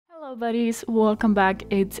Hello buddies, welcome back.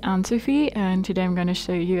 It's Anne-Sophie and today I'm going to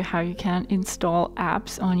show you how you can install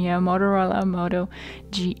apps on your Motorola Moto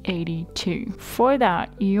G82. For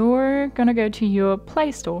that, you're going to go to your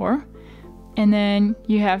Play Store and then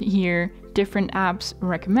you have here different apps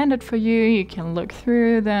recommended for you. You can look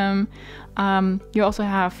through them. You also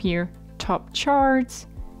have here top charts,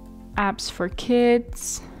 apps for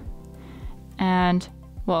kids, and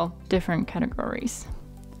well, different categories.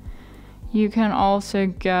 You can also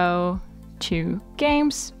go to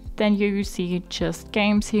games, then you see just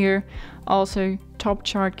games here, also top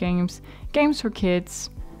chart games, games for kids,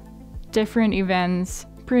 different events,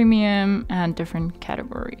 premium, and different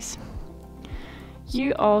categories.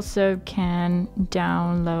 You also can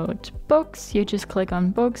download books. You just click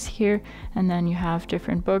on books here, and then you have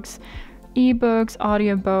different books. Ebooks,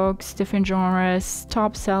 audiobooks, different genres,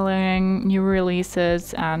 top selling, new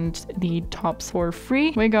releases, and the tops for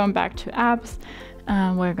free. We're going back to apps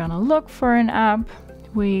and we're gonna look for an app.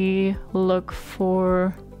 We look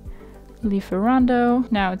for Lieferando.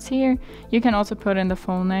 Now it's here. You can also put in the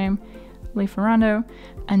full name, Lieferando,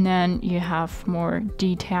 and then you have more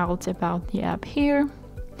details about the app here.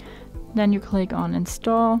 Then you click on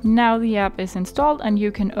install. Now the app is installed and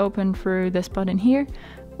you can open through this button here,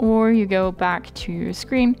 or you go back to your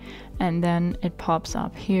screen and then it pops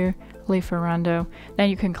up here, Lieferando. Then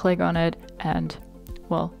you can click on it and,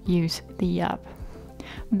 well, use the app.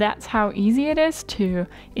 That's how easy it is to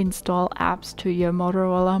install apps to your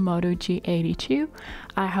Motorola Moto G82.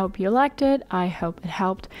 I hope you liked it. I hope it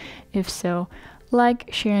helped. If so,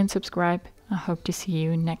 like, share, and subscribe. I hope to see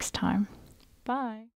you next time. Bye.